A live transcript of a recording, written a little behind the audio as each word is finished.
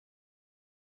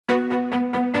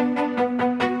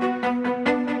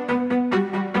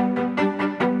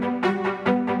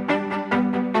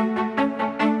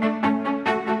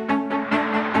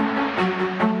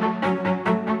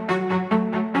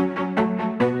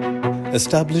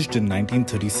Established in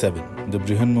 1937, the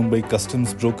Brihan-Mumbai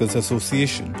Customs Brokers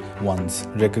Association, once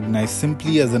recognized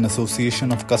simply as an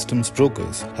association of customs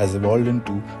brokers, has evolved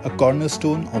into a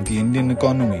cornerstone of the Indian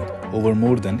economy over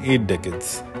more than 8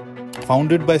 decades.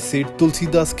 Founded by Seth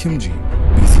Tulsidas Khimji,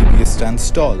 BCBA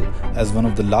stands tall as one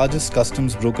of the largest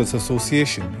customs brokers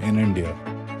association in India,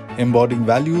 embodying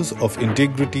values of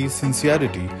integrity,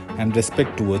 sincerity, and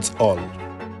respect towards all.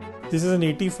 This is an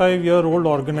 85-year-old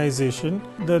organization.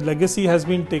 The legacy has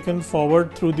been taken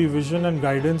forward through the vision and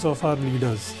guidance of our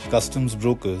leaders. Customs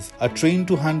brokers are trained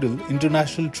to handle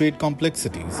international trade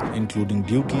complexities, including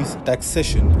duties,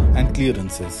 taxation, and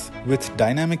clearances. With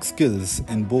dynamic skills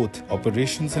in both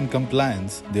operations and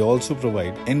compliance, they also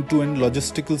provide end-to-end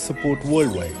logistical support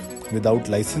worldwide. Without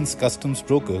licensed customs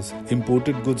brokers,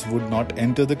 imported goods would not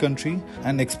enter the country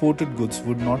and exported goods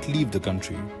would not leave the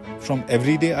country. From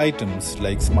everyday items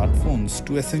like smartphones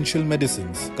to essential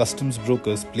medicines, customs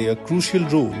brokers play a crucial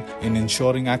role in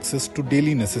ensuring access to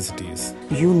daily necessities.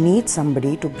 You need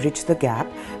somebody to bridge the gap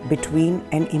between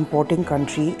an importing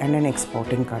country and an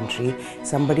exporting country,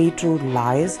 somebody to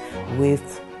liaise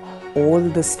with all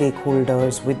the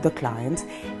stakeholders, with the clients,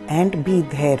 and be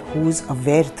there who's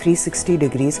aware 360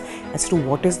 degrees as to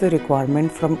what is the requirement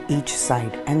from each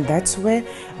side, and that's where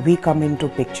we come into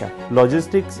picture.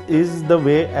 Logistics is the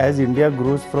way as India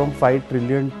grows from 5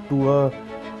 trillion to a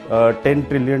 10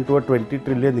 trillion to a 20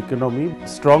 trillion economy.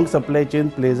 Strong supply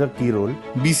chain plays a key role.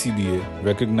 BCBA,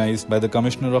 recognized by the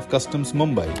Commissioner of Customs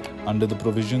Mumbai under the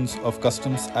provisions of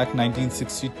Customs Act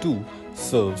 1962,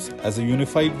 serves as a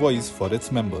unified voice for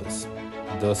its members.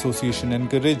 The association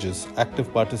encourages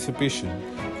active participation,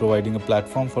 providing a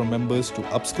platform for members to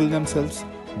upskill themselves,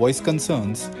 voice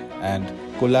concerns, and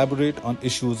collaborate on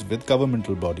issues with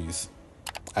governmental bodies.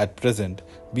 At present,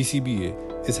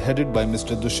 BCBA is headed by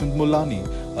Mr. Dushyant Mulani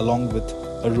along with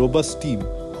a robust team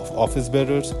of office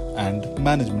bearers and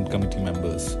management committee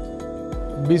members.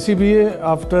 BCBA,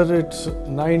 after its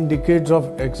 9 decades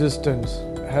of existence,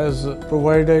 has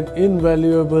provided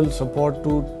invaluable support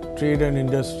to trade and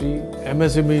industry,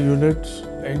 MSME units,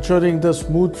 ensuring the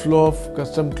smooth flow of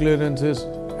custom clearances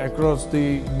across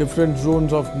the different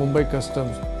zones of Mumbai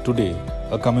Customs. Today,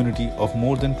 a community of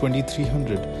more than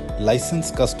 2,300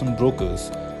 licensed custom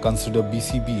brokers consider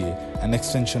BCBA an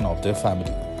extension of their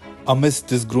family. Amidst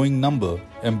this growing number,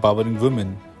 empowering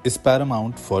women is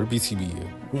paramount for BCBA.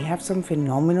 We have some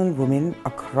phenomenal women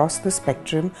across the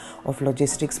spectrum of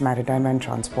logistics, maritime and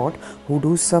transport who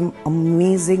do some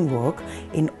amazing work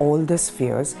in all the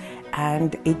spheres,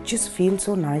 and it just feels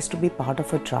so nice to be part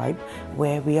of a tribe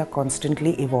where we are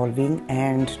constantly evolving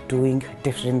and doing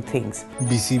different things.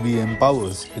 BCBA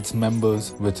empowers its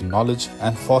members with knowledge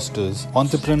and fosters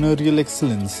entrepreneurial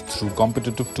excellence through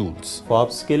competitive tools. For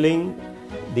upskilling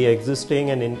the existing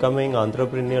and incoming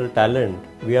entrepreneurial talent,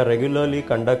 we are regularly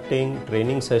conducting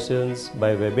training sessions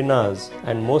by webinars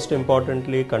and most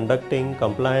importantly conducting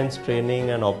compliance training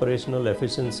and operational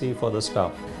efficiency for the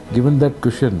staff. Given that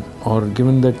cushion or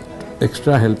given that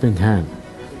extra helping hand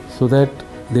so that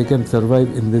they can survive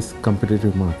in this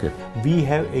competitive market. We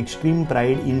have extreme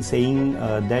pride in saying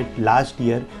that last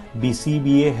year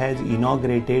BCBA has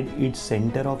inaugurated its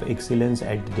Center of Excellence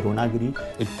at Dronagiri.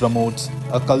 It promotes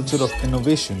a culture of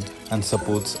innovation and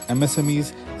supports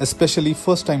MSMEs, especially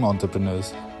first-time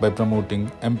entrepreneurs, by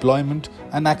promoting employment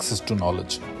and access to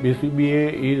knowledge.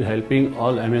 BCBA is helping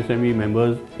all MSME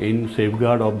members in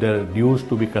safeguard of their dues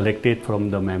to be collected from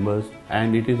the members,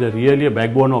 and it is really a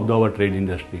backbone of our trade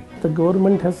industry. The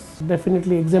government has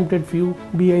definitely exempted few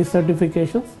BI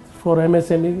certifications for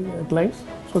MSME clients.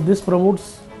 So this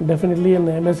promotes definitely an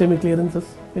MSME clearances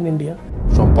in India.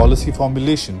 From policy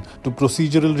formulation to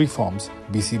procedural reforms,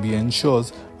 BCBA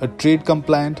ensures a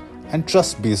trade-compliant and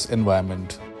trust-based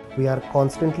environment. We are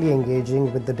constantly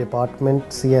engaging with the department,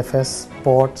 CFS,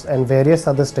 ports and various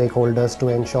other stakeholders to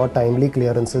ensure timely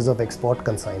clearances of export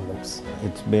consignments.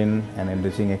 It's been an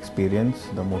enriching experience.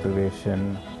 The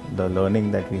motivation, the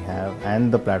learning that we have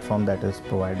and the platform that is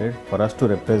provided for us to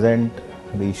represent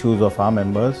the issues of our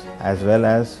members as well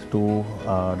as to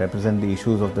represent the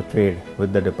issues of the trade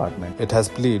with the department. It has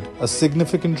played a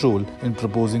significant role in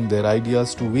proposing their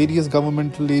ideas to various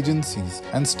governmental agencies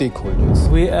and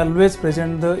stakeholders. We always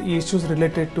present the issues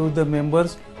related to the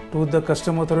members, to the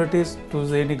custom authorities, to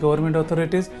any government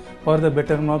authorities for the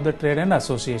betterment of the trade and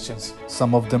associations.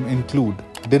 Some of them include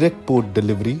direct port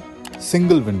delivery,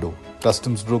 single window,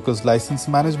 customs brokers license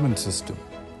management system,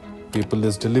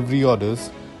 paperless delivery orders,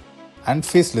 and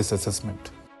faceless assessment.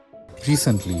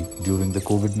 Recently, during the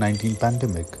COVID-19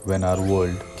 pandemic, when our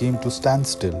world came to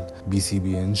standstill,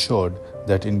 BCBA ensured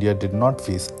that India did not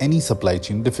face any supply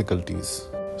chain difficulties.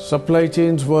 supply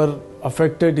chains were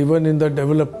affected even in the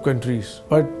developed countries.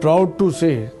 But proud to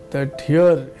say that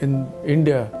here in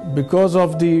India, because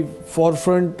of the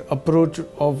forefront approach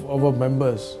of our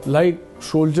members, like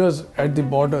soldiers at the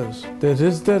borders, they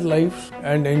risked their lives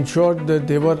and ensured that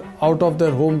they were out of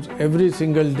their homes every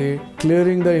single day,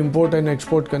 clearing the import and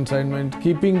export consignment,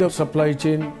 keeping the supply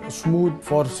chain smooth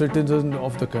for citizens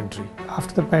of the country.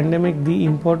 After the pandemic, the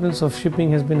importance of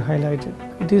shipping has been highlighted.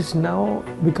 It is now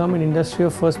become an industry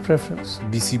of first preference.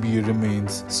 BCBA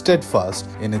remains steadfast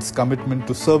in its commitment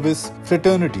to service,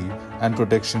 fraternity, and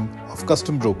protection of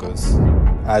custom brokers.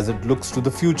 As it looks to the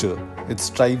future, it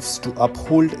strives to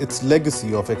uphold its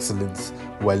legacy of excellence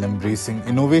while embracing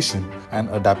innovation and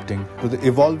adapting to the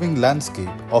evolving landscape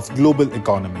of global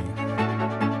economy.